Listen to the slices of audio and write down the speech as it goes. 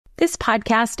This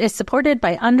podcast is supported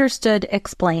by Understood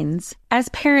Explains. As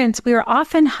parents, we are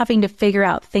often having to figure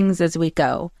out things as we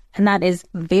go, and that is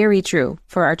very true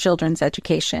for our children's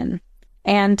education.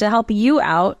 And to help you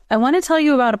out, I want to tell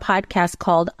you about a podcast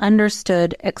called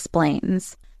Understood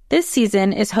Explains. This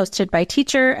season is hosted by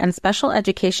teacher and special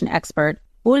education expert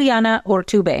Juliana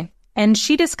Urtube, and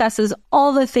she discusses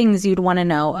all the things you'd want to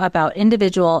know about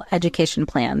individual education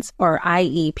plans, or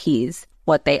IEPs,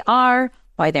 what they are,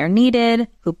 why they're needed,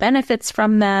 who benefits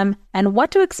from them, and what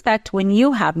to expect when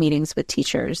you have meetings with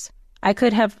teachers. I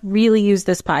could have really used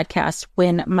this podcast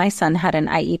when my son had an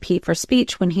IEP for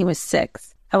speech when he was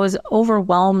 6. I was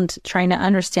overwhelmed trying to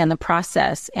understand the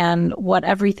process and what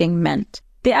everything meant.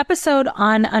 The episode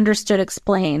on Understood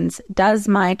Explains, Does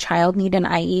My Child Need an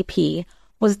IEP?,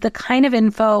 was the kind of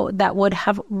info that would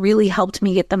have really helped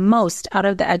me get the most out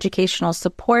of the educational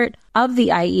support of the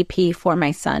IEP for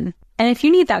my son. And if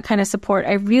you need that kind of support,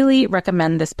 I really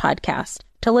recommend this podcast.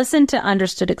 To listen to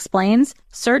Understood Explains,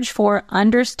 search for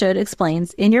Understood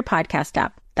Explains in your podcast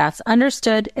app. That's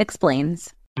Understood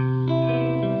Explains.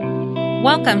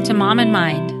 Welcome to Mom and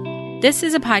Mind. This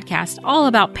is a podcast all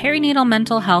about perinatal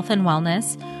mental health and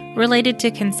wellness related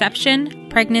to conception,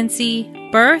 pregnancy,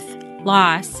 birth,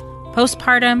 loss,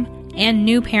 postpartum, and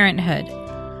new parenthood.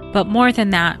 But more than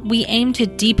that, we aim to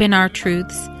deepen our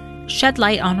truths, shed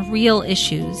light on real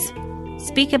issues,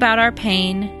 speak about our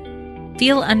pain,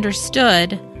 feel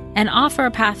understood, and offer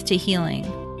a path to healing.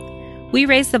 We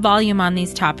raise the volume on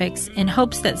these topics in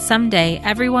hopes that someday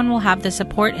everyone will have the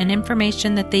support and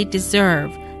information that they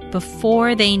deserve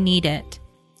before they need it.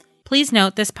 Please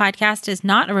note this podcast is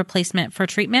not a replacement for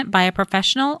treatment by a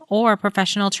professional or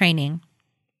professional training.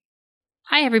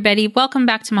 Hi, everybody. Welcome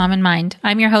back to Mom and Mind.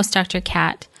 I'm your host, Dr.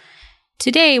 Kat.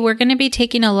 Today, we're going to be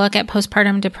taking a look at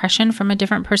postpartum depression from a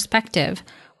different perspective.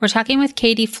 We're talking with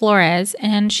Katie Flores,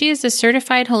 and she is a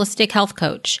certified holistic health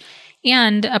coach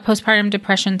and a postpartum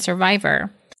depression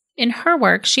survivor. In her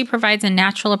work, she provides a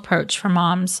natural approach for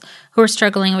moms who are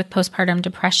struggling with postpartum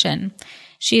depression.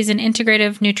 She is an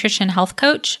integrative nutrition health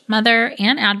coach, mother,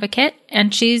 and advocate,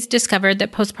 and she's discovered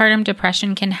that postpartum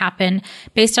depression can happen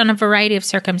based on a variety of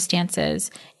circumstances.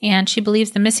 And she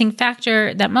believes the missing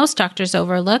factor that most doctors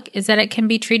overlook is that it can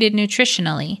be treated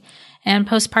nutritionally. And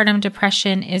postpartum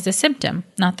depression is a symptom,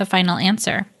 not the final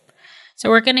answer. So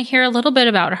we're going to hear a little bit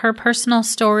about her personal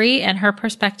story and her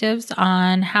perspectives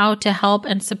on how to help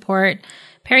and support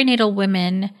perinatal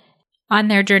women on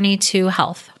their journey to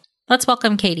health. Let's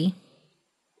welcome Katie.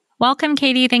 Welcome,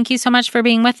 Katie. Thank you so much for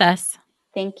being with us.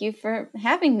 Thank you for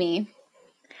having me.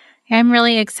 I'm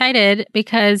really excited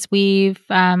because we've,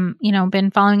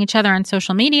 been following each other on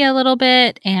social media a little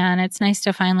bit, and it's nice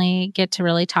to finally get to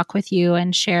really talk with you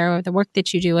and share the work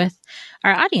that you do with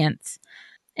our audience.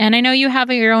 And I know you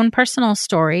have your own personal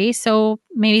story, so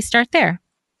maybe start there.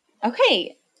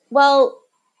 Okay. Well,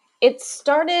 it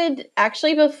started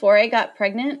actually before I got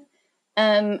pregnant.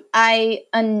 I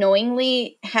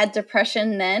unknowingly had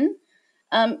depression then.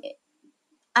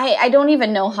 I don't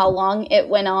even know how long it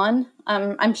went on.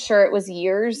 I'm sure it was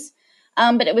years,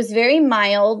 but it was very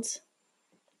mild.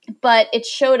 But it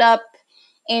showed up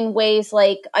in ways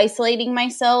like isolating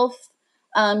myself,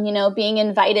 being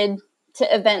invited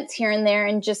to events here and there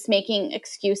and just making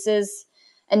excuses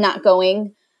and not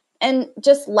going, and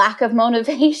just lack of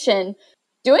motivation.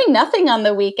 Doing nothing on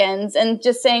the weekends and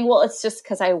just saying, well, it's just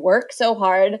because I work so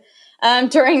hard.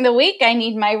 During the week, I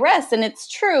need my rest. And it's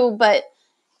true. But,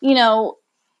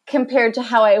 compared to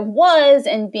how I was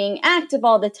and being active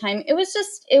all the time, it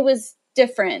was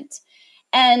different.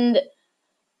 And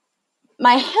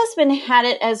my husband had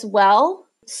it as well.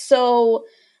 So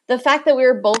the fact that we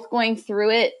were both going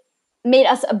through it made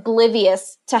us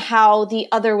oblivious to how the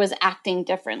other was acting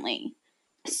differently.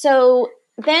 So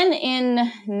then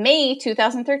in May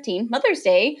 2013, Mother's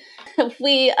Day,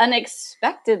 we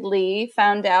unexpectedly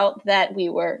found out that we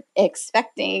were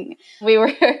expecting. We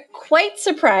were quite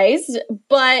surprised,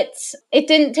 but it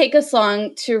didn't take us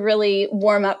long to really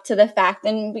warm up to the fact,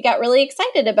 and we got really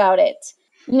excited about it.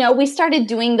 We started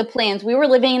doing the plans. We were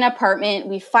living in an apartment.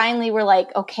 We finally were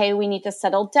like, okay, we need to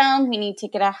settle down. We need to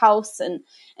get a house and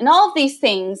all of these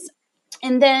things.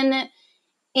 And then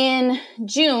in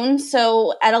June,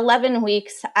 so at 11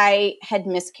 weeks, I had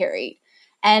miscarried.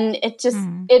 And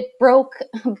it broke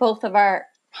both of our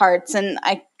hearts. And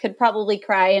I could probably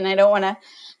cry, and I don't want to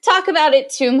talk about it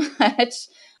too much.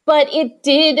 But it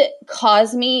did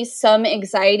cause me some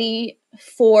anxiety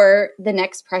for the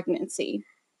next pregnancy.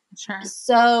 Sure.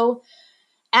 So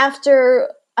after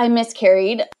I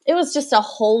miscarried, it was just a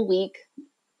whole week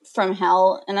from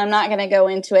hell, and I'm not going to go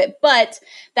into it, but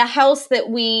the house that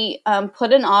we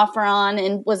put an offer on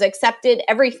and was accepted,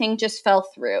 everything just fell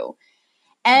through.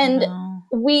 And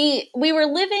we were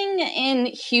living in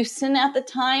Houston at the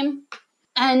time,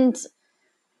 and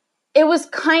it was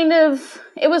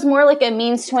more like a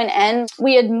means to an end.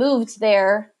 We had moved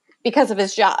there because of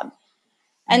his job.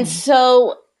 And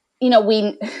so, we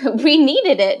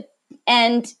needed it,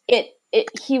 and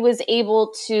he was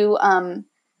able to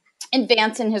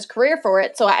advance in his career for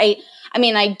it. So I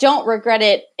don't regret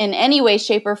it in any way,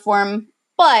 shape, or form,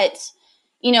 but,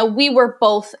 we were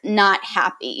both not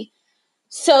happy.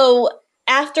 So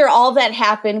after all that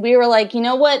happened, we were like, you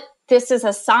know what? This is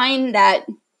a sign that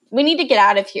we need to get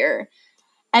out of here.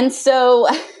 And so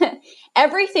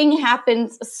everything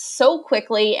happened so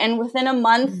quickly. And within a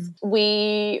month,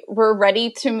 we were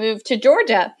ready to move to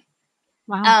Georgia.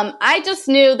 Wow. I just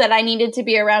knew that I needed to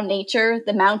be around nature,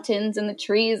 the mountains and the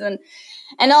trees and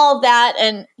all of that.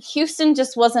 And Houston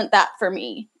just wasn't that for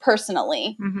me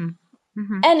personally.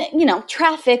 And,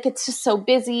 traffic, it's just so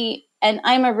busy. And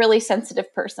I'm a really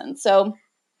sensitive person. So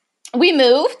we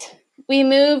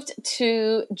moved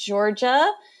to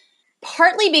Georgia,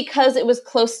 partly because it was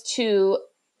close to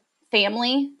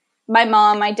family. My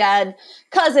mom, my dad,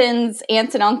 cousins,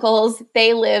 aunts and uncles,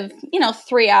 they live,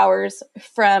 3 hours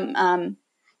from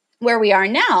where we are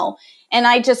now. And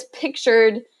I just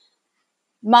pictured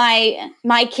my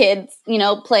kids,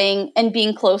 playing and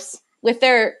being close with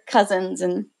their cousins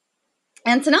and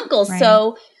aunts and uncles. Right.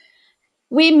 So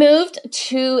we moved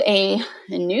to a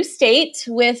new state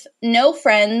with no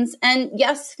friends. And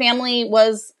yes, family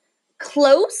was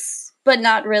close, but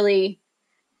not really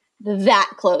that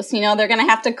close. They're going to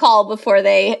have to call before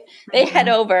they head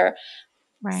over.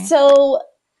 Right. So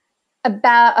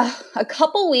about a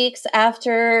couple weeks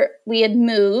after we had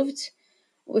moved,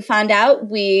 we found out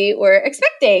we were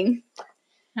expecting.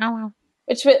 Oh, wow.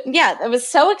 Which was, it was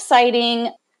so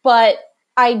exciting, but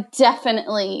I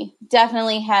definitely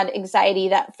had anxiety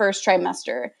that first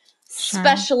trimester,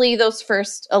 especially those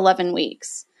first 11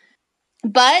 weeks.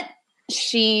 But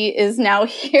she is now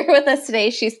here with us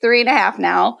today. She's 3.5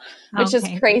 now, which is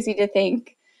crazy to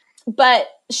think. But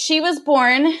she was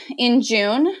born in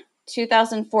June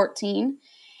 2014.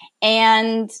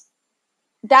 And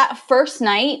that first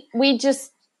night, we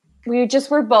just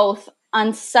were both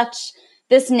on such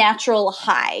this natural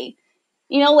high.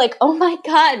 Like, oh my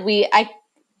God, I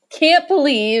can't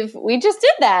believe we just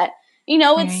did that.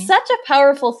 It's such a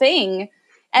powerful thing.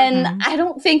 And I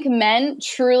don't think men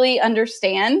truly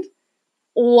understand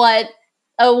what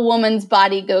a woman's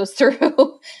body goes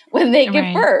through when they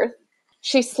give birth.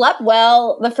 She slept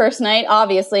well the first night,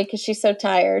 obviously, because she's so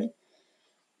tired.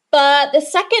 But the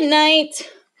second night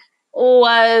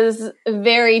was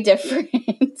very different.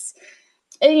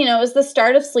 It was the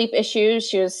start of sleep issues.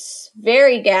 She was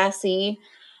very gassy.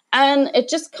 And it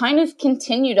just kind of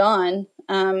continued on.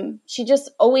 She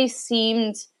just always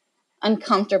seemed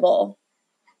uncomfortable.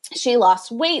 She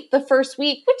lost weight the first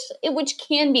week, which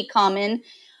can be common.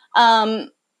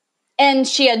 And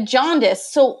she had jaundice.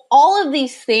 So all of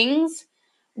these things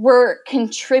were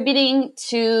contributing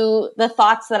to the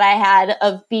thoughts that I had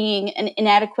of being an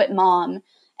inadequate mom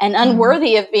and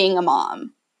unworthy of being a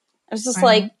mom. I was just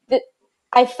like,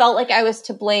 I felt like I was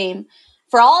to blame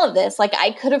for all of this. Like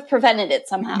I could have prevented it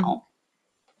somehow.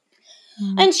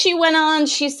 And she went on,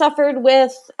 she suffered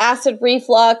with acid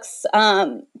reflux.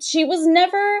 She was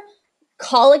never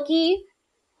colicky,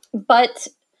 but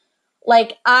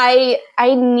like I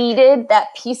needed that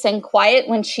peace and quiet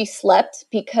when she slept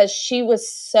because she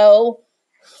was so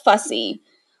fussy.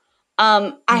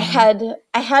 I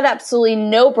had absolutely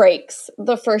no breaks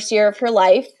the first year of her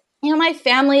life. My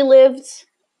family lived,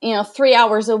 3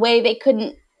 hours away. They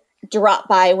couldn't drop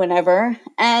by whenever.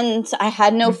 And I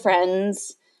had no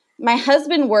friends. My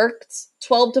husband worked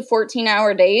 12 to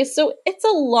 14-hour days. So it's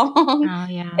a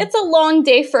long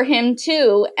day for him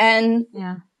too. And,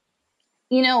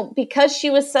 because she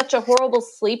was such a horrible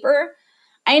sleeper,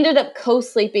 I ended up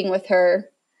co-sleeping with her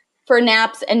for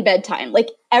naps and bedtime, like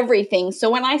everything. So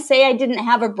when I say I didn't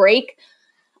have a break,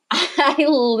 I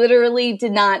literally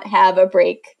did not have a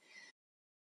break.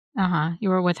 You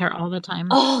were with her all the time.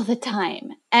 All the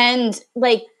time. And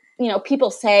like,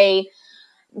 people say,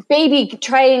 baby,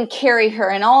 try and carry her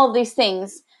and all of these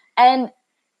things. And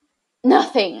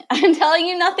nothing. I'm telling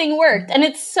you, nothing worked. And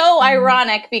it's so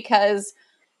ironic because,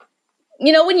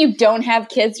 when you don't have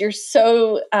kids, you're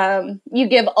so, you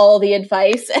give all the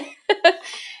advice.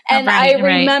 And I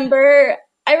remember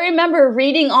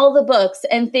reading all the books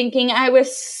and thinking I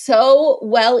was so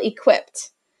well equipped.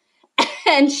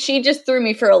 And she just threw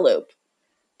me for a loop.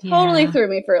 Totally threw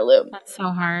me for a loop. That's so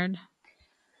hard.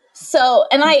 So,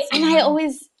 I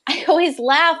always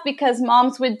laugh because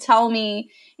moms would tell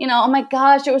me, oh my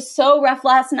gosh, it was so rough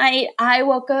last night. I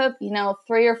woke up,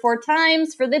 3 or 4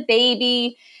 times for the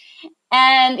baby.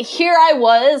 And here I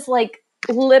was, like,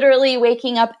 literally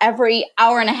waking up every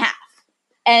hour and a half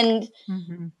and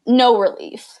no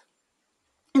relief.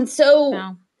 And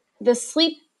so the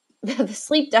sleep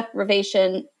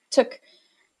deprivation took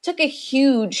a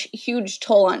huge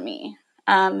toll on me.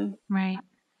 Right.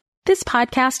 This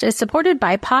podcast is supported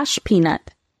by Posh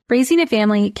Peanut. Raising a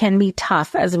family can be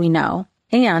tough, as we know,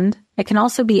 and it can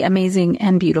also be amazing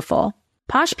and beautiful.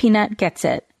 Posh Peanut gets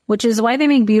it, which is why they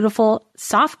make beautiful,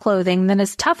 soft clothing that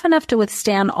is tough enough to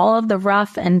withstand all of the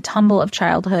rough and tumble of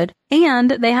childhood. And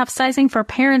they have sizing for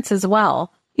parents as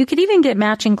well. You could even get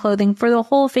matching clothing for the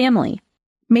whole family.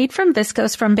 Made from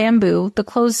viscose from bamboo, the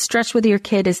clothes stretch with your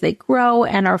kid as they grow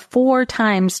and are 4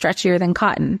 times stretchier than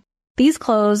cotton. These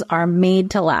clothes are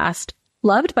made to last,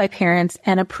 loved by parents,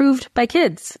 and approved by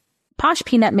kids. Posh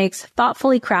Peanut makes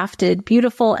thoughtfully crafted,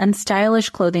 beautiful, and stylish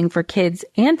clothing for kids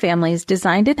and families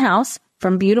designed in-house,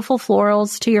 from beautiful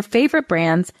florals to your favorite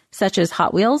brands such as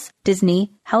Hot Wheels,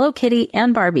 Disney, Hello Kitty,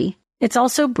 and Barbie. It's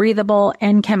also breathable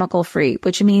and chemical-free,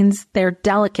 which means they're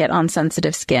delicate on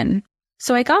sensitive skin.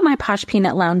 So I got my Posh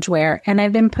Peanut loungewear, and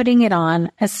I've been putting it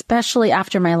on, especially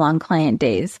after my long client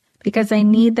days, because I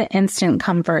need the instant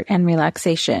comfort and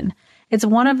relaxation. It's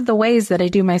one of the ways that I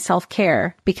do my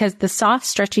self-care, because the soft,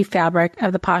 stretchy fabric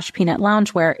of the Posh Peanut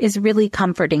loungewear is really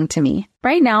comforting to me.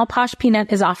 Right now, Posh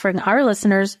Peanut is offering our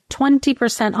listeners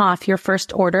 20% off your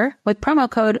first order with promo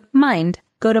code MIND.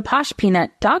 Go to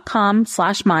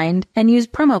poshpeanut.com/mind and use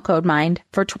promo code MIND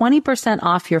for 20%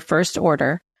 off your first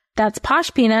order. That's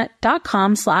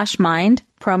poshpeanut.com/mind,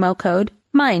 promo code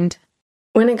MIND.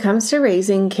 When it comes to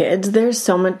raising kids, there's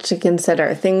so much to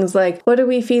consider. Things like, what do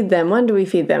we feed them? When do we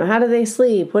feed them? How do they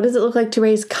sleep? What does it look like to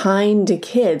raise kind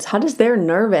kids? How does their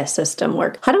nervous system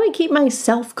work? How do I keep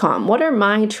myself calm? What are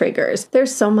my triggers?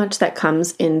 There's so much that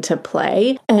comes into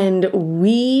play, and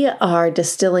we are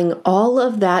distilling all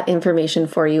of that information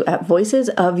for you at Voices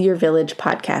of Your Village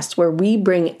podcast, where we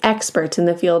bring experts in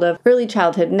the field of early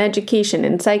childhood and education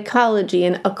and psychology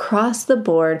and across the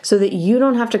board so that you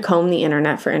don't have to comb the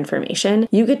internet for information.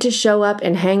 You get to show up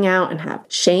and hang out and have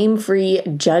shame-free,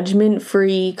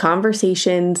 judgment-free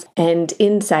conversations and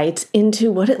insights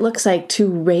into what it looks like to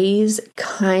raise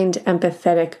kind,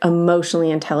 empathetic,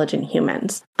 emotionally intelligent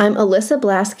humans. I'm Alyssa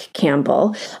Blask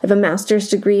Campbell. I have a master's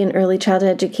degree in early childhood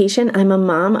education. I'm a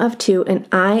mom of 2, and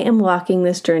I am walking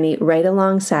this journey right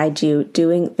alongside you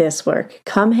doing this work.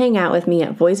 Come hang out with me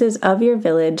at Voices of Your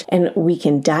Village, and we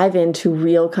can dive into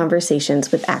real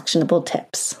conversations with actionable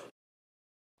tips.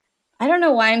 I don't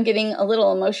know why I'm getting a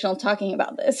little emotional talking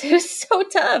about this. It was so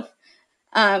tough.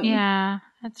 Yeah,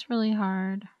 that's really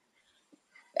hard.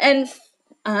 And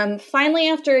finally,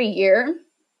 after a year,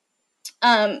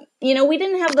 we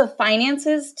didn't have the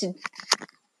finances to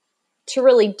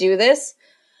really do this,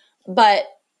 but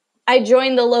I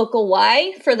joined the local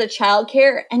Y for the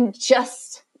childcare and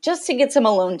just to get some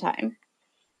alone time.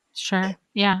 Sure.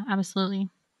 Yeah, absolutely.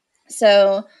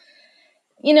 So,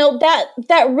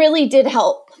 that really did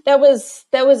help. That was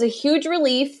a huge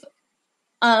relief.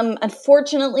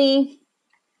 Unfortunately,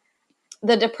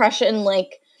 the depression,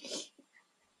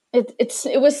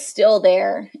 it was still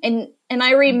there. And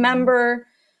I remember,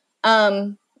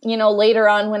 later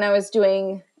on when I was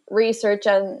doing research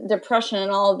on depression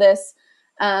and all of this,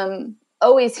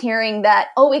 always hearing that,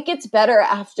 it gets better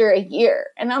after a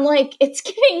year. And I'm like, it's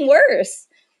getting worse.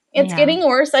 It's getting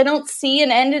worse. I don't see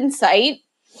an end in sight.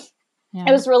 Yeah.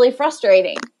 It was really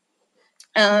frustrating.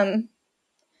 And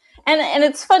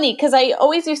it's funny because I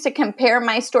always used to compare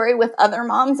my story with other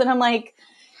moms, and I'm like,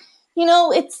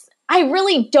 I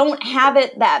really don't have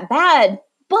it that bad,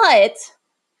 but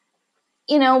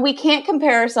we can't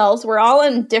compare ourselves. We're all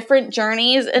on different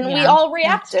journeys, and we all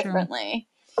react differently.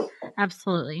 True.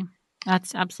 Absolutely.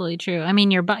 That's absolutely true. I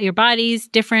mean, your body's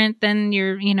different than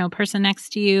your, person next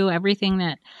to you. Everything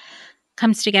that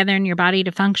comes together in your body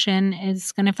to function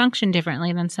is going to function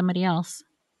differently than somebody else.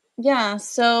 Yeah.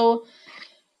 So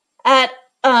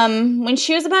when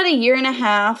she was about a year and a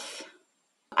half,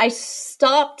 I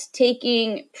stopped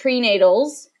taking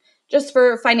prenatals just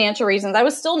for financial reasons. I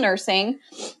was still nursing.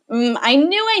 I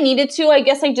knew I needed to. I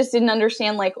guess I just didn't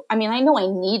understand, I know I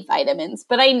need vitamins,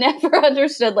 but I never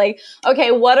understood,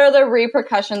 okay, what are the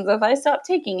repercussions if I stop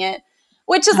taking it?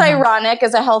 Which is ironic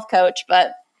as a health coach,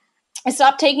 but I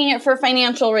stopped taking it for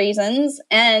financial reasons.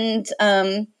 And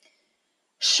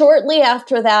shortly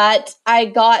after that, I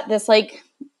got this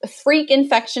freak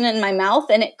infection in my mouth,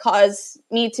 and it caused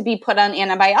me to be put on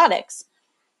antibiotics.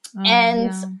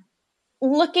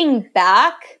 looking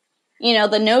back,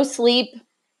 the no sleep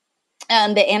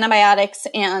and the antibiotics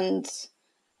and,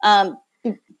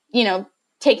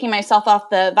 taking myself off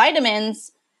the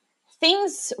vitamins,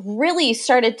 things really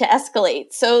started to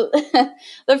escalate. So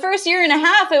the first year and a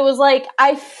half, it was like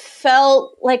I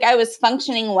felt like I was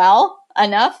functioning well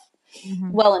enough,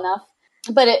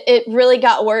 but it really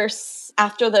got worse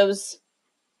after those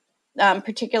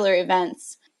particular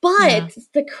events. But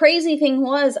the crazy thing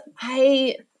was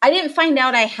I didn't find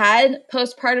out I had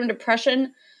postpartum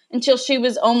depression until she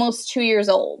was almost 2 years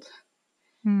old.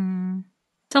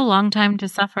 It's a long time to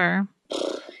suffer.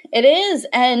 It is.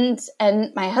 And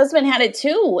my husband had it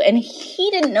too, and he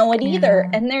didn't know it either.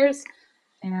 And there's,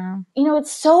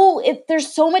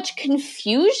 there's so much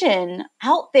confusion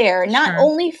out there, not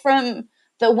only from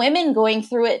the women going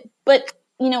through it, but,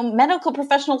 medical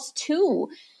professionals too.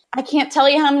 I can't tell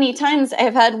you how many times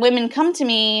I've had women come to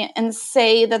me and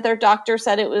say that their doctor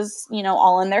said it was,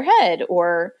 all in their head,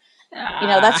 or,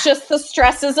 that's just the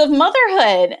stresses of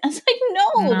motherhood. It's like,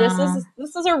 no.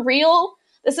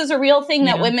 This is a real thing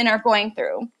that women are going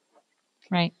through.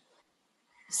 Right.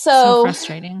 So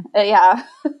frustrating. Yeah.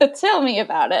 Tell me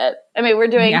about it. I mean, we're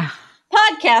doing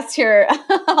podcasts here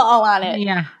all on it.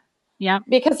 Yeah. Yeah.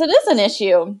 Because it is an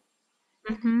issue.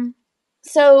 Mm-hmm.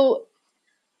 So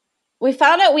we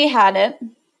found out we had it,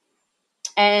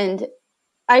 and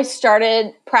I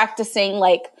started practicing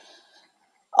like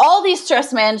all these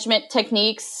stress management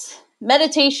techniques.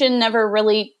 Meditation never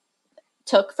really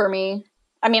took for me.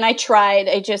 I mean, I tried.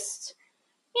 I just,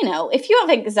 if you have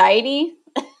anxiety,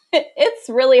 it's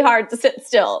really hard to sit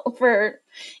still for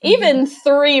even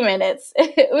 3 minutes.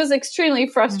 It was extremely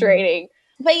frustrating.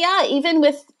 But yeah, even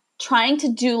with trying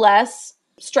to do less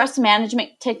stress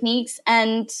management techniques,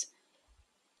 and,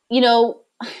 I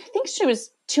think she was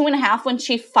 2.5 when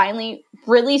she finally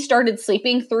really started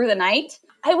sleeping through the night.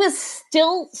 I was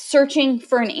still searching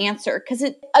for an answer because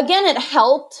it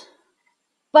helped,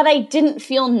 but I didn't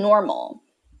feel normal.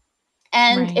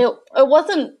 And it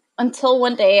wasn't until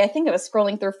one day, I think I was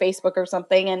scrolling through Facebook or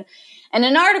something, and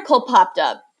an article popped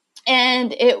up,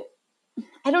 and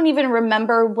I don't even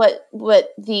remember what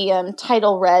the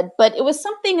title read, but it was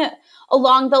something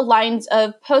along the lines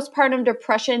of postpartum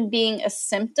depression being a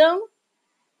symptom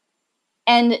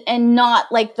and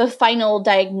not like the final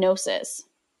diagnosis.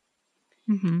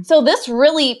 Mm-hmm. So this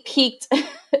really piqued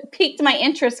my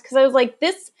interest, because I was like,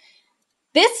 this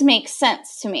makes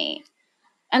sense to me.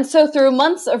 And so through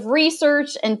months of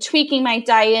research and tweaking my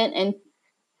diet and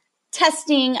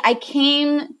testing, I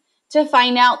came to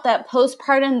find out that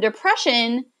postpartum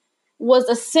depression was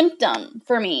a symptom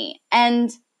for me.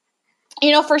 And,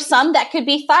 for some, that could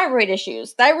be thyroid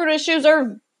issues. Thyroid issues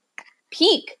are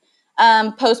peak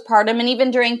postpartum, and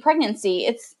even during pregnancy.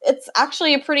 It's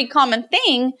actually a pretty common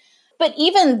thing. But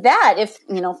even that, if,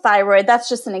 thyroid, that's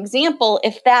just an example.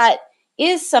 If that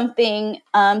is something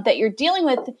that you're dealing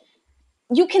with,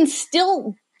 you can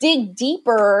still dig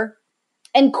deeper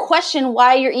and question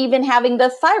why you're even having the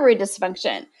thyroid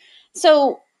dysfunction.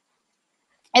 So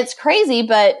it's crazy,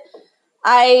 but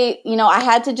I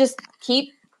had to just keep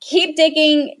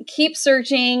digging, keep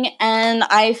searching, and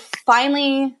I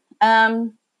finally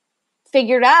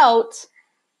figured out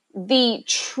the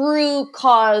true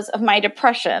cause of my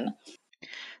depression.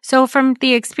 So from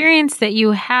the experience that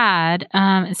you had,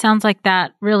 it sounds like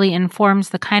that really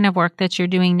informs the kind of work that you're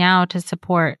doing now to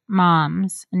support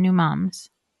moms, new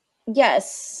moms.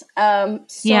 Yes.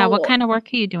 What kind of work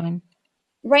are you doing?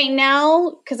 Right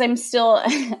now, because I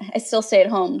still stay at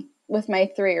home with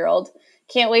my 3-year-old.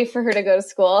 Can't wait for her to go to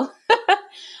school.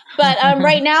 But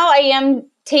right now I am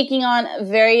taking on a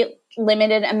very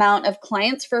limited amount of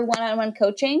clients for one-on-one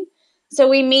coaching. So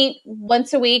we meet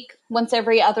once a week, once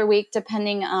every other week,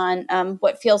 depending on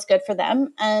what feels good for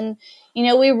them. And,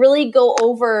 we really go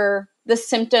over the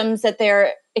symptoms that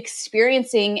they're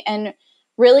experiencing and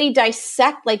really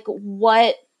dissect like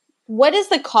what is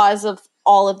the cause of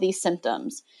all of these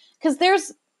symptoms. Because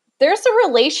there's a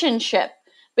relationship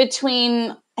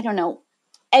between, I don't know,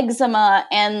 eczema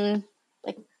and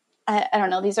like, I don't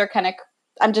know, these are kind of,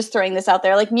 I'm just throwing this out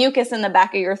there, like mucus in the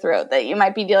back of your throat that you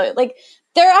might be dealing with. Like,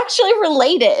 they're actually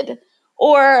related.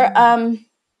 Or I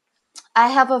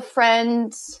have a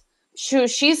friend,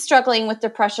 she's struggling with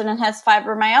depression and has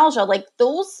fibromyalgia. Like,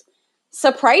 those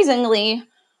surprisingly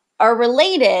are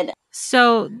related.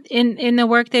 So in the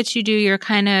work that you do, you're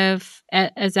kind of,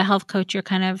 as a health coach, you're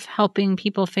kind of helping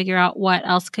people figure out what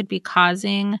else could be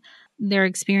causing their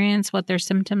experience, what their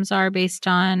symptoms are, based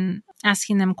on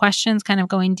asking them questions, kind of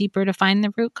going deeper to find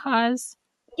the root cause.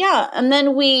 Yeah. And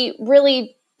then we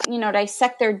really,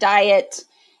 dissect their diet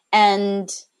and,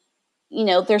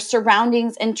 their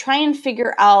surroundings and try and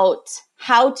figure out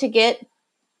how to get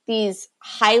these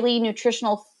highly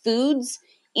nutritional foods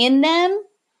in them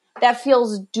that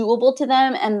feels doable to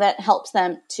them and that helps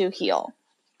them to heal.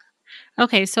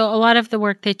 Okay, so a lot of the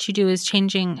work that you do is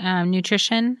changing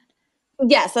nutrition?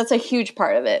 Yes, that's a huge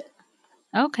part of it.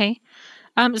 Okay.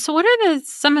 So what are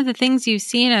some of the things you've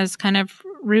seen as kind of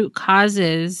root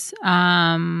causes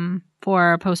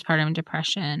for postpartum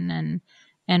depression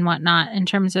and whatnot in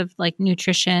terms of like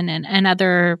nutrition and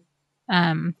other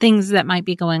things that might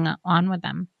be going on with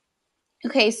them?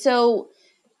 Okay, so,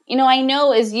 I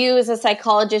know as a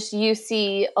psychologist, you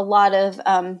see a lot of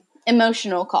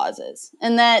emotional causes,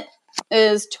 and that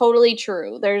is totally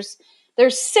true. There's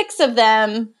 6 of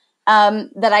them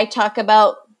that I talk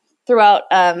about throughout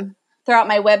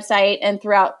my website and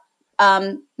throughout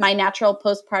my Natural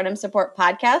Postpartum Support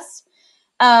podcast.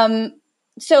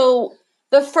 So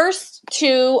the first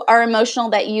 2 are emotional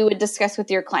that you would discuss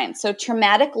with your clients. So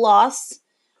traumatic loss,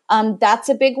 that's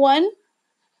a big one,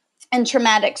 and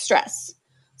traumatic stress.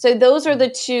 So those are the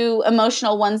 2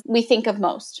 emotional ones we think of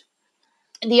most.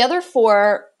 The other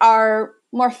 4 are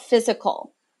more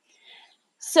physical.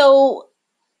 So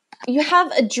you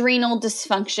have adrenal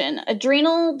dysfunction.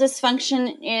 Adrenal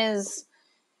dysfunction is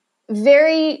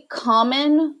very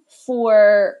common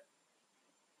for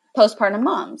postpartum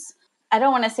moms. I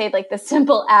don't want to say like the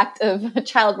simple act of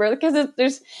childbirth because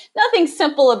there's nothing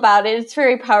simple about it. It's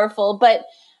very powerful. But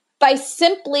by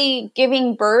simply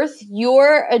giving birth,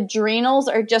 your adrenals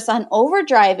are just on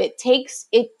overdrive. It takes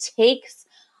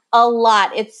a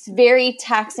lot. It's very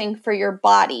taxing for your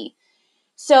body.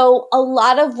 So a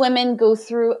lot of women go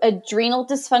through adrenal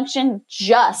dysfunction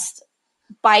just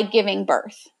by giving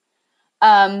birth.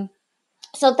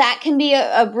 So that can be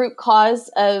a root cause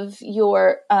of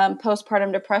your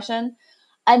postpartum depression.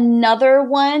 Another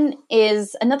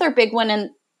big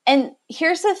one, and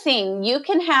here's the thing, you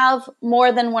can have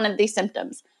more than one of these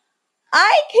symptoms.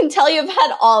 I can tell you I've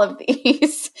had all of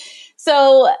these.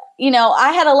 So,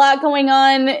 I had a lot going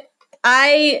on.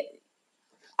 I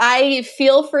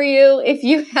feel for you if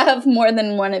you have more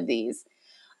than one of these.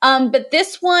 But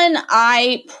this one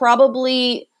I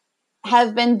probably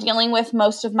have been dealing with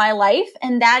most of my life,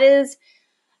 and that is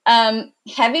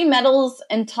heavy metals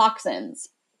and toxins.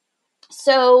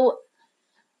 So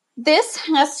this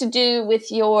has to do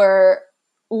with your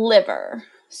liver.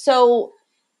 So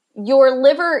your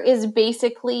liver is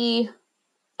basically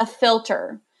a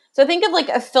filter. So think of like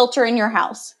a filter in your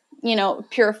house,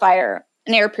 purifier,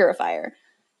 an air purifier.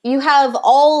 You have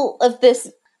all of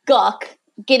this gunk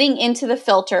getting into the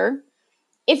filter.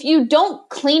 If you don't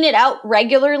clean it out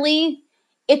regularly,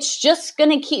 it's just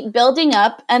going to keep building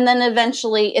up, and then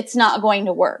eventually it's not going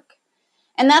to work.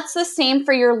 And that's the same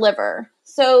for your liver.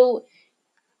 So,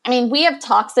 we have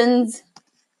toxins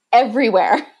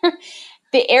everywhere.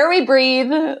 The air we breathe,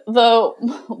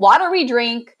 the water we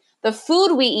drink, the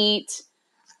food we eat,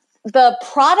 the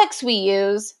products we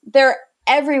use, they're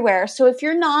everywhere. So if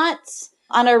you're not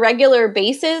on a regular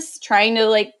basis trying to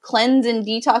like cleanse and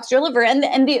detox your liver, and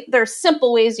there are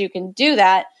simple ways you can do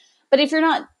that, but if you're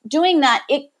not doing that,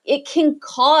 it can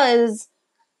cause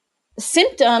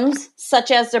symptoms such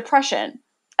as depression.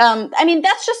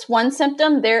 That's just one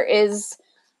symptom. There is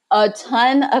a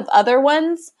ton of other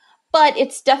ones, but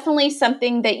it's definitely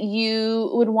something that you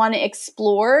would want to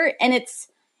explore, and it's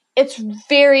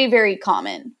very, very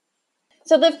common.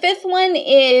 So the 5th one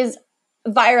is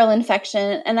viral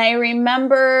infection. And I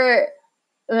remember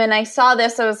when I saw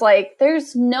this, I was like,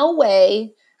 there's no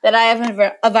way that I have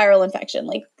a viral infection.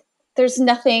 Like, there's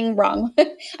nothing wrong.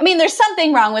 There's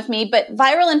something wrong with me, but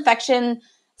viral infection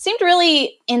seemed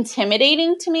really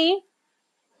intimidating to me.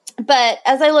 But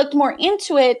as I looked more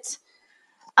into it,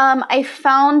 I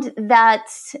found that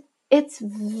it's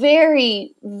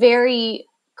very, very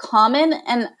common,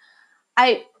 and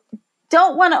I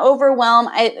don't want to overwhelm.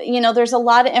 There's a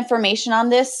lot of information on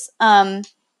this,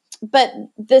 but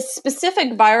the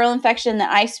specific viral infection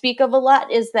that I speak of a lot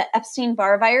is the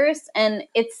Epstein-Barr virus, and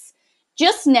it's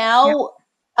just now,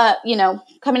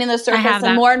 coming in the surface,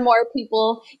 and more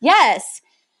people. Yes.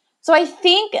 So I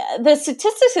think the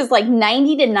statistics is like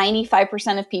 90 to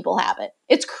 95% of people have it.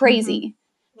 It's crazy.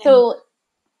 Mm-hmm. Yeah. So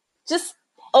just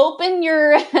open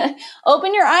your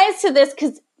eyes to this,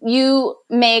 because you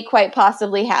may quite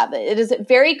possibly have it. It is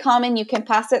very common. You can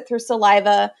pass it through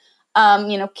saliva,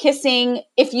 kissing.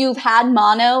 If you've had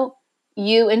mono,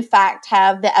 you in fact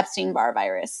have the Epstein-Barr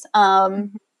virus.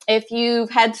 If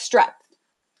you've had strep,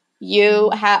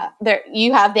 you have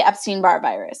the Epstein-Barr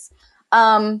virus.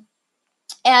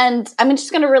 And I'm just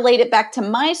going to relate it back to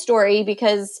my story,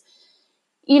 because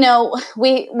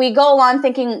we go along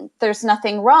thinking there's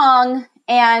nothing wrong.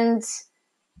 And,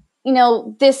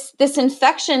 this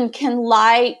infection can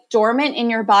lie dormant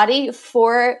in your body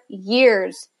for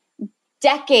years,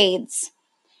 decades.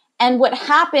 And what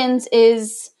happens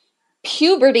is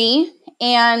puberty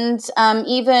and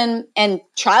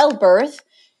childbirth,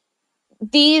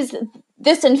 this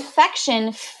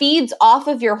infection feeds off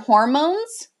of your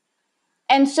hormones.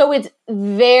 And so it's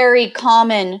very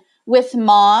common with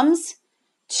moms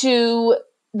to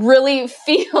really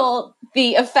feel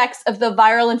the effects of the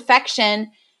viral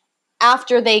infection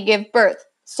after they give birth.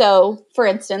 So, for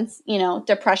instance,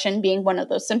 depression being one of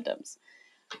those symptoms.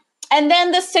 And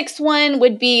then the sixth one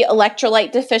would be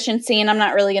electrolyte deficiency, and I'm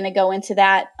not really going to go into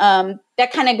that.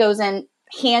 That kind of goes in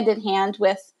hand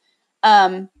with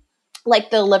like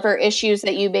the liver issues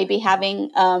that you may be having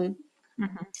from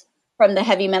the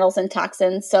heavy metals and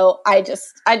toxins. So I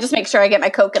just make sure I get my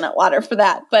coconut water for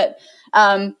that. But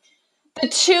the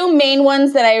two main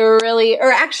ones that I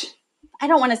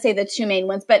don't want to say the two main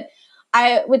ones, but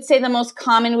I would say the most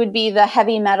common would be the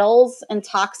heavy metals and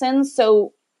toxins.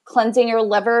 So cleansing your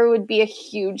liver would be a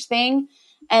huge thing.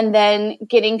 And then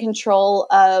getting control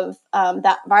of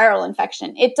that viral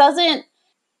infection. I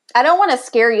don't want to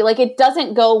scare you. Like, it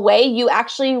doesn't go away. You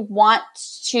actually want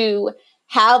to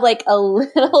have like a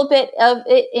little bit of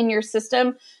it in your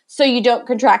system so you don't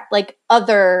contract like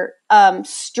other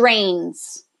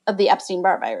strains of the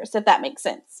Epstein-Barr virus, if that makes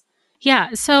sense. Yeah.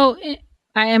 So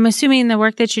I am assuming the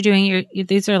work that you're doing,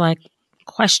 these are like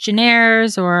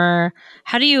questionnaires, or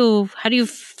how do you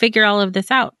figure all of this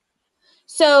out?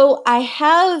 So I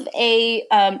have a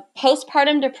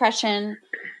postpartum depression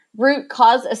root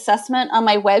cause assessment on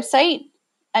my website.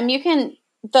 You can,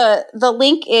 the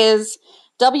link is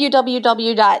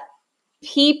www.pp.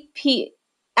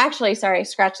 Actually, sorry,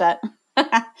 scratch that.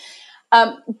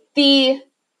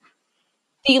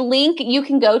 The link you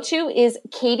can go to is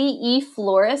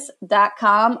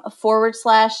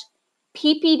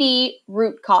katieeflores.com/PPD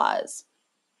root cause.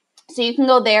 So you can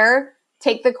go there,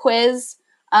 take the quiz.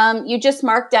 You just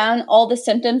mark down all the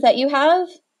symptoms that you have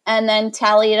and then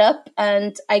tally it up,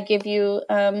 and I give you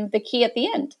the key at the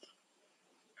end.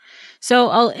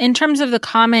 So in terms of the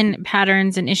common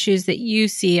patterns and issues that you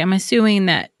see, I'm assuming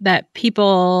that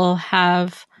people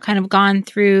have kind of gone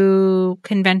through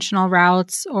conventional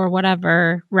routes or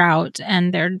whatever route,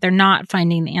 and they're not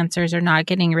finding the answers or not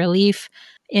getting relief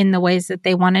in the ways that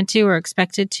they wanted to or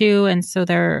expected to. And so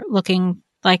they're looking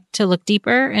to look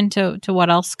deeper into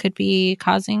what else could be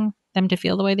causing them to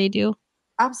feel the way they do.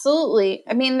 Absolutely.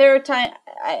 I mean, there are times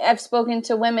I've spoken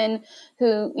to women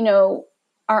who,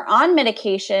 are on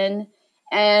medication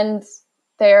and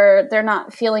they're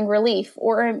not feeling relief,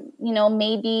 or,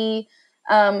 maybe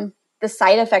the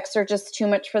side effects are just too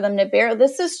much for them to bear.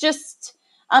 This is just,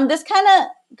 this kind of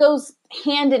goes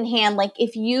hand in hand. Like,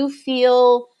 if you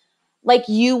feel like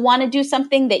you want to do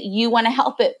something, that you want to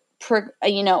help it,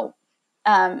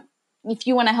 if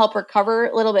you want to help recover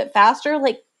a little bit faster,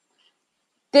 like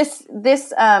this,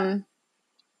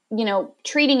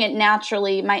 treating it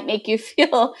naturally might make you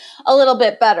feel a little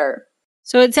bit better.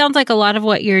 So it sounds like a lot of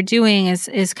what you're doing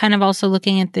is kind of also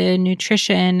looking at the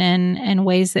nutrition and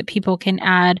ways that people can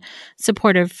add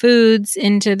supportive foods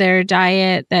into their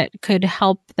diet that could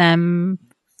help them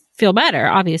feel better,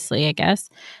 obviously, I guess,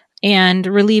 and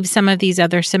relieve some of these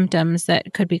other symptoms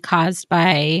that could be caused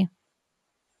by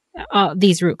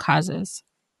these root causes.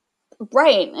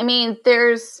 Right. I mean,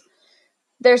 there's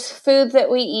foods that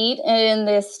we eat in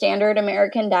the standard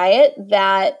American diet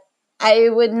that I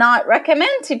would not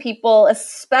recommend to people,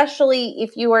 especially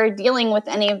if you are dealing with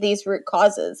any of these root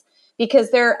causes,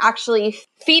 because they're actually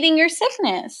feeding your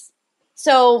sickness.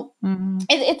 So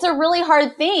it's a really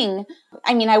hard thing.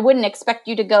 I mean, I wouldn't expect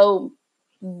you to go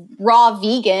raw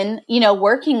vegan,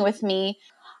 working with me.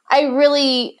 I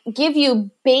really give you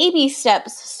baby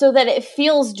steps so that it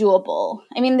feels doable.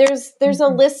 I mean, there's a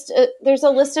list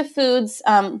of foods.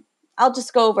 I'll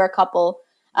just go over a couple.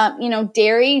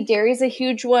 Dairy's a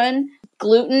huge one.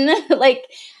 Gluten, like,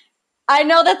 I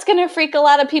know that's going to freak a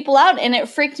lot of people out, and it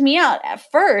freaked me out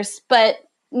at first. But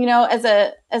as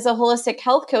a holistic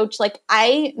health coach, like,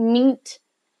 I meet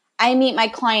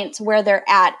my clients where they're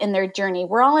at in their journey.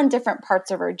 We're all in different parts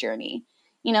of our journey.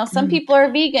 Some people are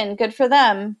vegan, good for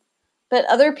them. But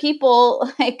other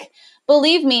people, like,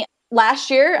 believe me, last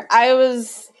year I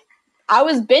was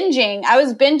binging. I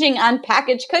was binging on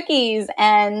packaged cookies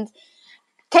and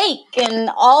cake and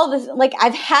all this. Like,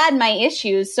 I've had my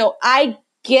issues. So I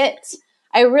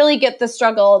really get the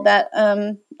struggle that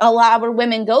a lot of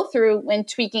women go through when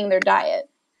tweaking their diet.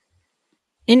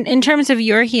 In terms of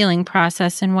your healing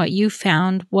process and what you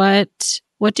found, what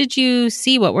What did you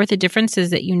see? What were the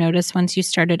differences that you noticed once you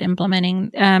started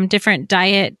implementing different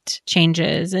diet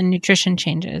changes and nutrition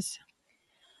changes?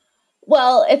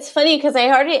 Well, it's funny because I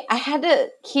had to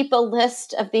keep a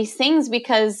list of these things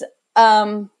because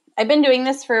I've been doing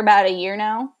this for about a year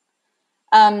now,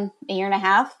 a year and a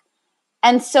half.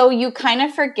 And so you kind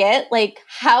of forget like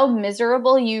how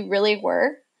miserable you really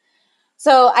were.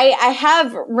 So I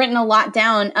have written a lot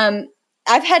down.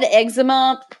 I've had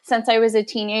eczema since I was a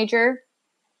teenager,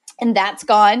 and that's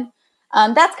gone.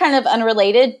 That's kind of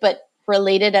unrelated, but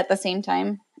related at the same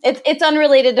time. It's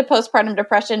unrelated to postpartum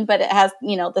depression, but it has,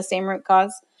 the same root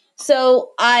cause.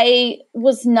 So I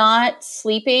was not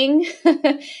sleeping.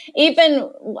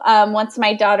 Even once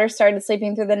my daughter started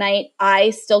sleeping through the night, I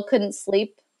still couldn't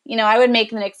sleep. I would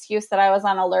make an excuse that I was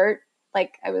on alert,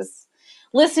 like I was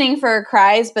listening for her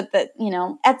cries, but that,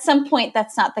 at some point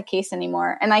that's not the case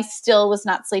anymore. And I still was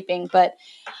not sleeping, but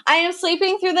I am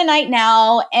sleeping through the night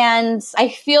now, and I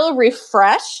feel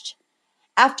refreshed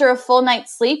after a full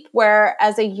night's sleep,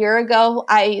 whereas a year ago,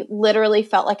 I literally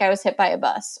felt like I was hit by a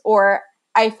bus or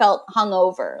I felt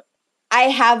hungover. I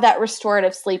have that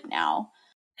restorative sleep now.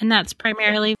 And that's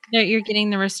primarily that you're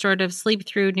getting the restorative sleep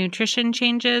through nutrition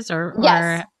changes or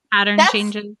pattern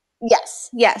changes?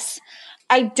 Yes.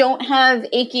 I don't have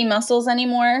achy muscles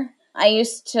anymore. I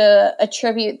used to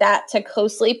attribute that to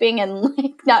co-sleeping and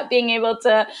like not being able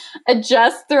to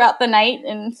adjust throughout the night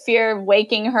in fear of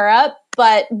waking her up.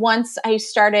 But once I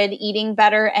started eating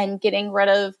better and getting rid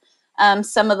of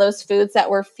some of those foods that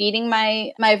were feeding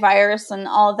my virus and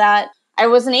all that, I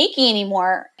wasn't achy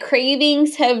anymore.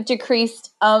 Cravings have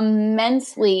decreased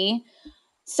immensely.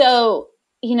 So,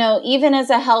 even as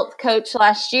a health coach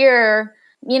last year,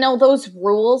 those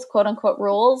rules, quote unquote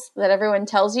rules that everyone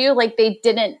tells you, like they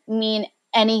didn't mean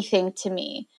anything to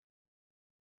me.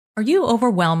 Are you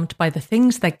overwhelmed by the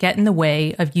things that get in the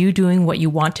way of you doing what you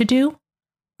want to do?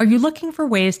 Are you looking for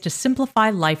ways to simplify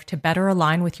life to better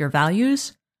align with your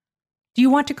values? Do you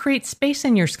want to create space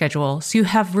in your schedule so you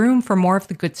have room for more of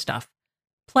the good stuff?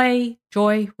 Play,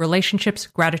 joy, relationships,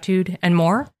 gratitude, and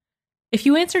more? If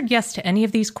you answered yes to any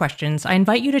of these questions, I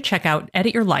invite you to check out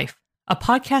Edit Your Life, a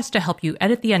podcast to help you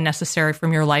edit the unnecessary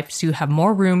from your life so you have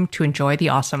more room to enjoy the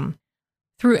awesome.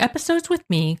 Through episodes with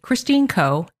me, Christine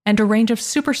Coe, and a range of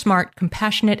super smart,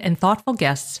 compassionate, and thoughtful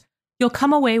guests, you'll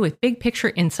come away with big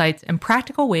picture insights and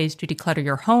practical ways to declutter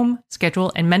your home,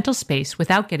 schedule, and mental space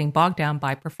without getting bogged down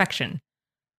by perfection.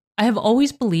 I have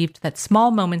always believed that small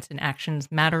moments and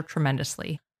actions matter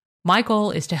tremendously. My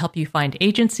goal is to help you find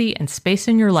agency and space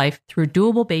in your life through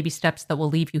doable baby steps that will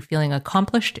leave you feeling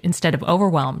accomplished instead of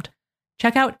overwhelmed.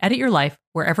 Check out Edit Your Life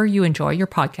wherever you enjoy your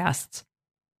podcasts.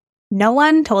 No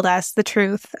one told us the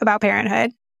truth about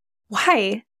parenthood.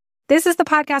 Why? This is the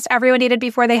podcast everyone needed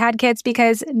before they had kids,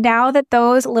 because now that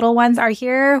those little ones are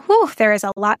here, there is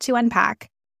a lot to unpack.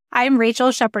 I'm Rachel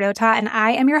Shepardota, and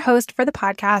I am your host for the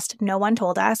podcast No One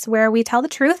Told Us, where we tell the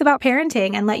truth about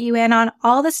parenting and let you in on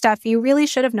all the stuff you really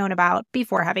should have known about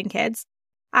before having kids.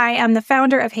 I am the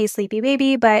founder of Hey Sleepy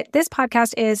Baby, but this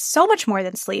podcast is so much more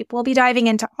than sleep. We'll be diving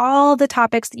into all the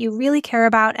topics that you really care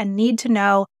about and need to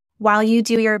know while you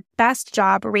do your best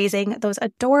job raising those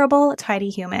adorable, tiny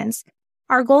humans.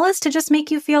 Our goal is to just make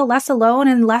you feel less alone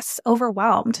and less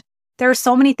overwhelmed. There are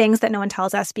so many things that no one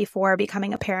tells us before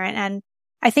becoming a parent, and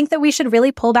I think that we should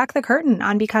really pull back the curtain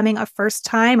on becoming a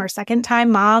first-time or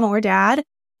second-time mom or dad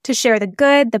to share the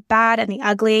good, the bad, and the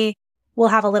ugly. We'll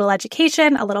have a little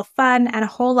education, a little fun, and a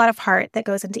whole lot of heart that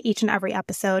goes into each and every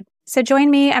episode. So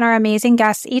join me and our amazing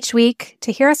guests each week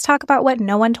to hear us talk about what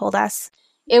no one told us.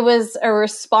 It was a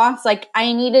response, like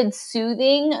I needed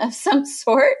soothing of some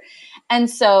sort. And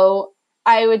so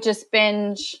I would just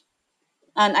binge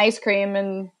on ice cream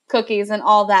and cookies and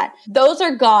all that. Those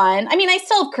are gone. I mean, I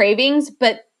still have cravings,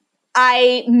 but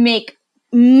I make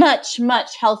much,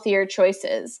 much healthier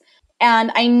choices.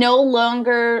 And I no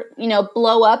longer,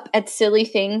 blow up at silly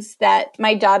things that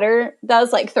my daughter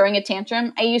does, like throwing a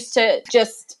tantrum. I used to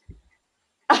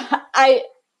I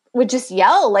would just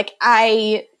yell. Like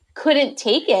I couldn't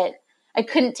take it. I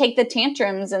couldn't take the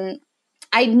tantrums. And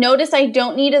I noticed I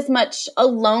don't need as much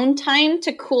alone time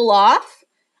to cool off.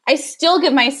 I still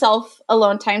give myself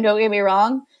alone time, don't get me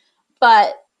wrong.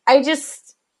 But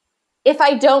if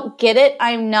I don't get it,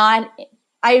 I'm not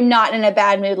in a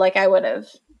bad mood like I would have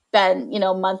been,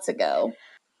 months ago.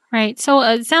 Right. So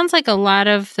it sounds like a lot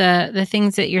of the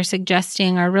things that you're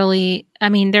suggesting are really,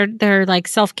 they're like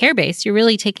self-care based. You're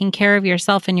really taking care of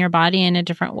yourself and your body in a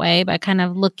different way by kind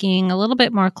of looking a little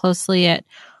bit more closely at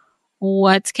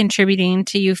what's contributing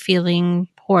to you feeling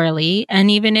poorly.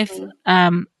 And even if,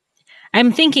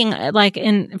 I'm thinking like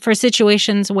for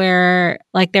situations where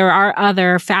like there are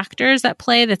other factors at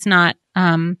play that's not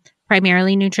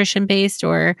primarily nutrition based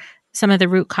or some of the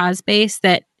root cause based,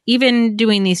 that even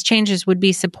doing these changes would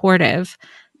be supportive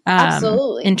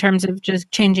Absolutely. in terms of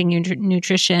just changing your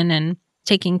nutrition and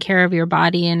taking care of your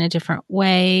body in a different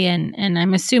way. And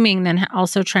I'm assuming then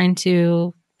also trying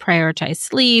to prioritize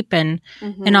sleep and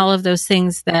all of those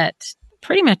things that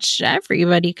pretty much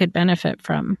everybody could benefit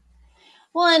from.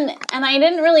 Well, and I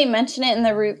didn't really mention it in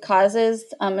the root causes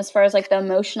as far as like the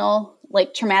emotional,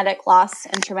 like traumatic loss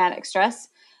and traumatic stress.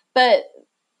 But,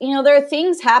 there are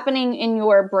things happening in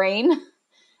your brain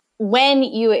when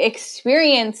you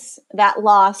experience that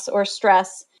loss or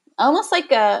stress, almost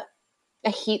like a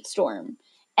heat storm.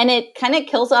 And it kind of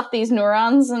kills off these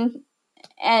neurons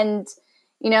and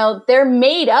they're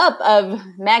made up of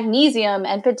magnesium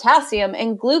and potassium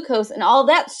and glucose and all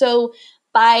that. So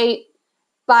by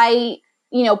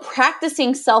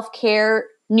practicing self-care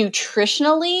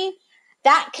nutritionally,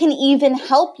 that can even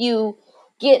help you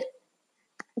get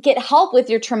help with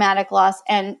your traumatic loss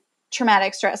and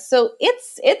traumatic stress. So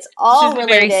it's all related.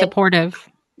 Very supportive.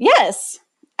 Yes,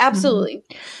 absolutely.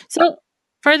 So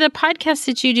for the podcast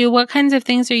that you do, what kinds of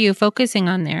things are you focusing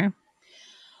on there?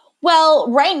 Well,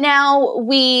 right now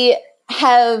we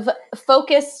have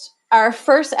focused our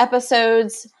first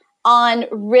episodes on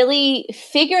really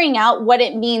figuring out what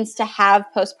it means to have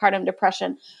postpartum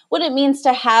depression, what it means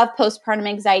to have postpartum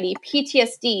anxiety,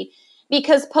 PTSD,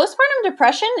 because postpartum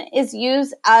depression is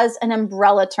used as an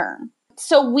umbrella term.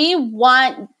 So we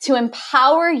want to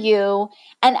empower you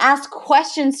and ask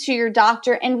questions to your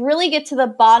doctor and really get to the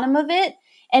bottom of it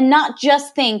and not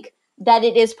just think that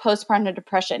it is postpartum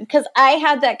depression. Because I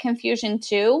had that confusion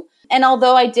too. And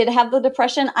although I did have the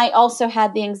depression, I also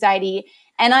had the anxiety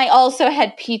and I also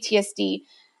had PTSD.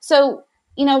 So,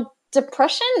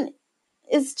 depression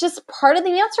is just part of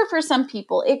the answer for some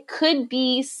people. It could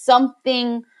be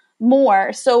something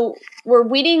more. So we're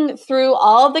weeding through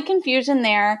all the confusion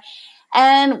there.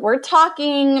 And we're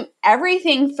talking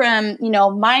everything from,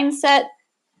 mindset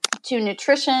to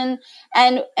nutrition.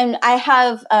 And I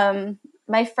have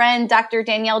my friend, Dr.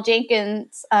 Danielle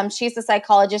Jenkins, she's a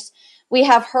psychologist. We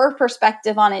have her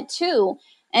perspective on it too.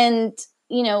 And,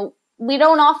 we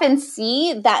don't often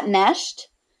see that meshed,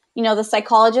 the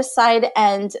psychologist side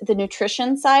and the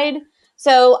nutrition side.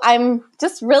 So I'm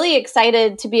just really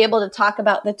excited to be able to talk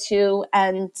about the two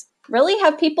and really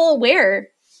have people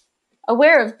aware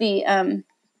of the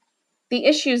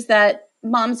issues that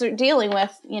moms are dealing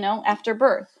with, after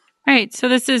birth. Right. So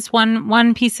this is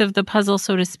one piece of the puzzle,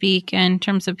 so to speak, in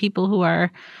terms of people who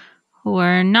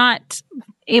are not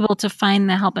able to find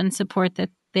the help and support that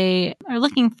they are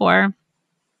looking for,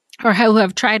 or who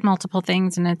have tried multiple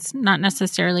things and it's not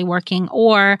necessarily working,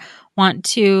 or want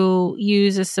to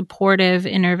use a supportive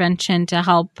intervention to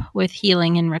help with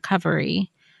healing and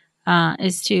recovery,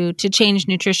 is to change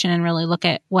nutrition and really look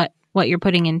at what you're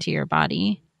putting into your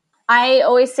body. I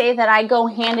always say that I go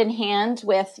hand in hand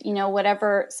with,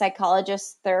 whatever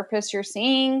psychologist, therapist you're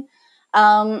seeing.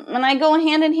 And I go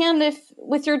hand in hand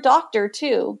with your doctor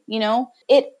too.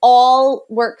 It all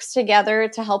works together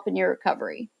to help in your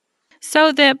recovery.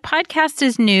 So the podcast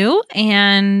is new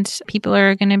and people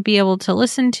are going to be able to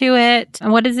listen to it.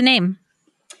 And what is the name?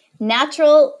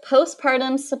 Natural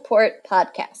Postpartum Support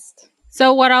Podcast.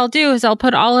 So what I'll do is I'll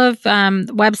put all of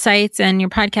websites and your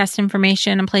podcast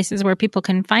information and places where people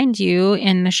can find you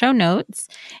in the show notes.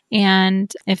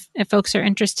 And if folks are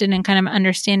interested in kind of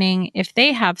understanding if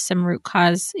they have some root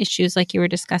cause issues like you were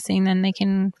discussing, then they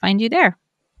can find you there.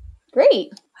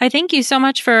 Great. I thank you so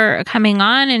much for coming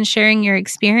on and sharing your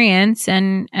experience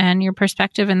and your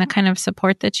perspective and the kind of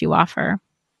support that you offer.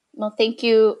 Well, thank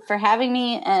you for having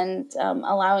me and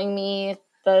allowing me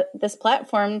this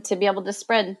platform to be able to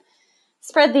spread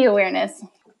the awareness.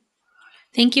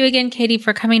 Thank you again, Katie,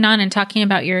 for coming on and talking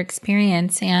about your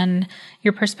experience and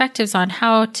your perspectives on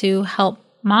how to help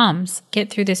moms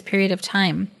get through this period of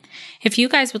time. If you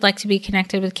guys would like to be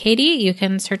connected with Katie, you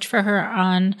can search for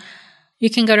her you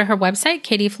can go to her website,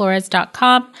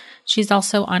 katieflores.com. She's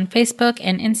also on Facebook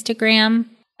and Instagram.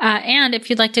 And if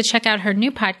you'd like to check out her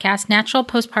new podcast, Natural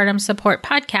Postpartum Support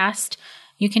Podcast,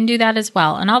 you can do that as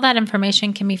well. And all that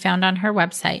information can be found on her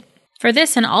website. For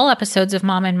this and all episodes of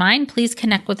Mom and Mind, please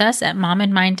connect with us at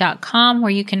momandmind.com, where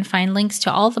you can find links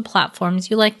to all the platforms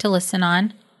you like to listen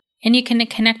on. And you can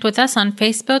connect with us on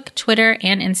Facebook, Twitter,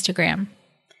 and Instagram.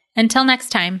 Until next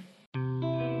time.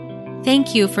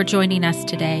 Thank you for joining us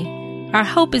today. Our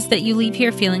hope is that you leave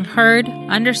here feeling heard,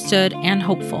 understood, and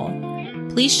hopeful.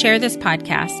 Please share this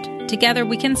podcast. Together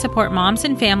we can support moms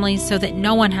and families so that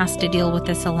no one has to deal with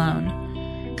this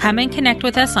alone. Come and connect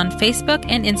with us on Facebook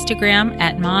and Instagram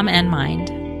at Mom and Mind.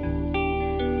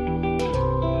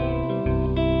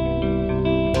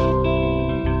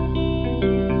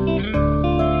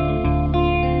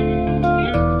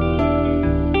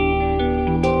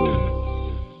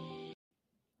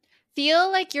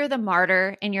 Feel like you're the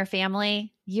martyr in your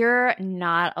family? You're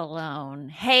not alone.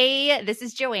 Hey, this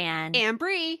is Joanne. And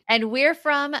Bree. And we're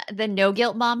from the No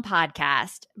Guilt Mom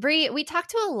podcast. Bree, we talk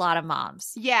to a lot of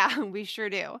moms. Yeah, we sure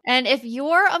do. And if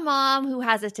you're a mom who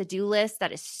has a to-do list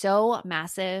that is so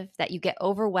massive that you get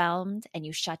overwhelmed and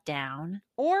you shut down,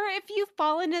 or if you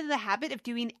fall into the habit of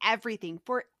doing everything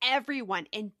for everyone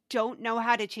and don't know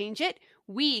how to change it,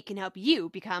 we can help you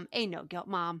become a no-guilt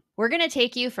mom. we're going to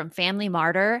take you from family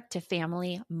martyr to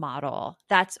family model.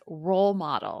 That's role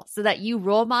model, so that you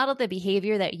role model the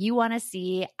behavior that you want to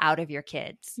see out of your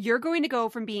kids. You're going to go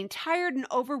from being tired and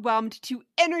overwhelmed to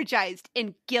energized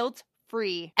and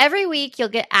guilt-free. Every week, you'll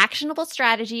get actionable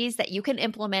strategies that you can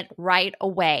implement right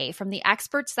away from the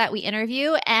experts that we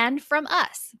interview and from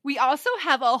us. We also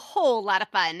have a whole lot of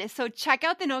fun, so check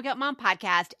out the No Guilt Mom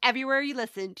podcast everywhere you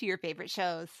listen to your favorite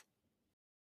shows.